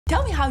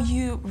Tell me how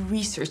you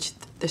researched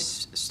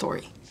this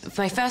story.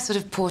 My first sort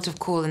of port of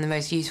call and the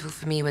most useful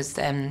for me was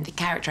the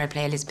character I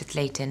play, Elizabeth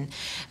Layton,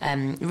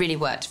 really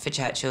worked for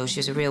Churchill. She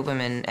was a real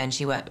woman and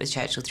she worked with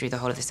Churchill through the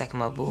whole of the Second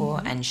World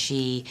War, and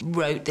she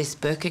wrote this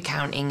book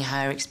accounting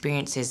her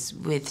experiences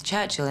with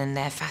Churchill, and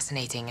they're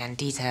fascinating and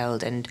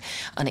detailed and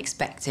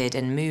unexpected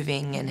and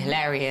moving and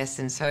hilarious.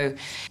 And so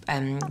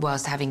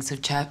whilst having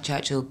sort of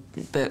Churchill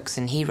books,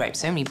 and he wrote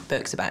so many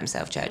books about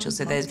himself, Churchill,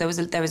 so there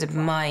was a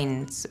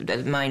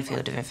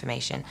minefield of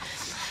information.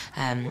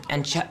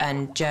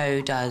 And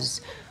Joe does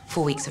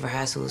 4 weeks of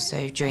rehearsals,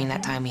 so during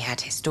that time we had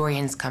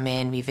historians come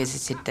in, we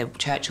visited the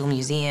Churchill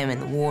Museum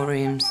and the war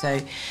room, so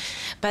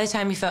by the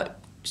time we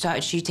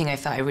started shooting, I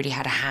felt I really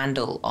had a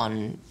handle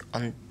on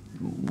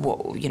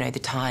what, you know, the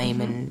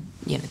time and,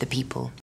 you know, the people.